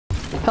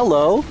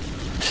Hello.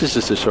 This is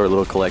just a short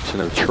little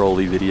collection of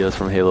trolley videos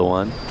from Halo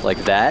 1.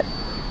 Like that.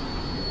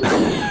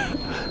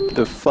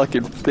 The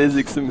fucking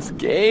physics in this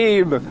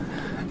game.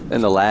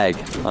 And the lag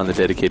on the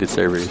dedicated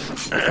servers.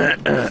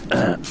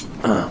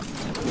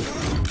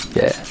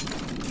 Yeah.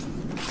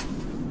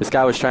 This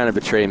guy was trying to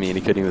betray me and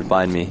he couldn't even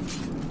find me.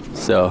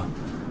 So,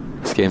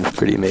 this game's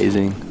pretty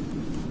amazing.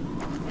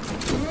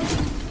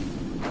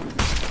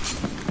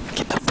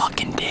 Get the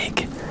fucking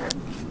dig.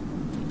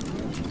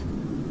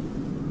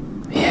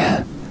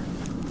 Yeah.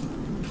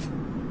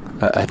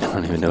 I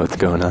don't even know what's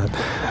going on.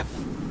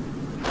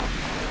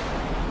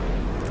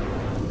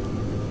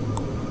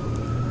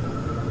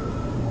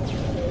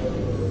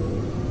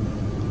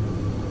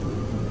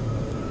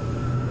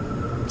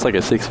 It's like a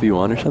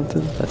 6v1 or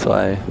something. That's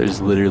why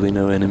there's literally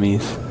no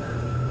enemies.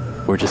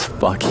 We're just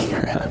fucking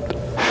around.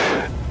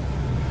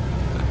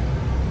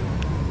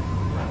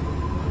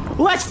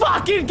 Let's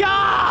fucking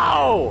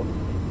go!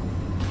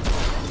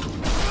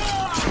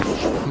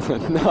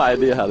 No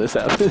idea how this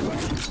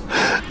happens.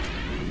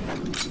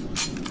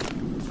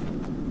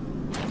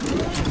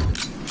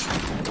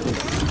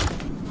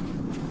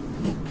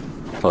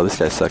 Oh, this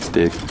guy sucks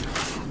dick.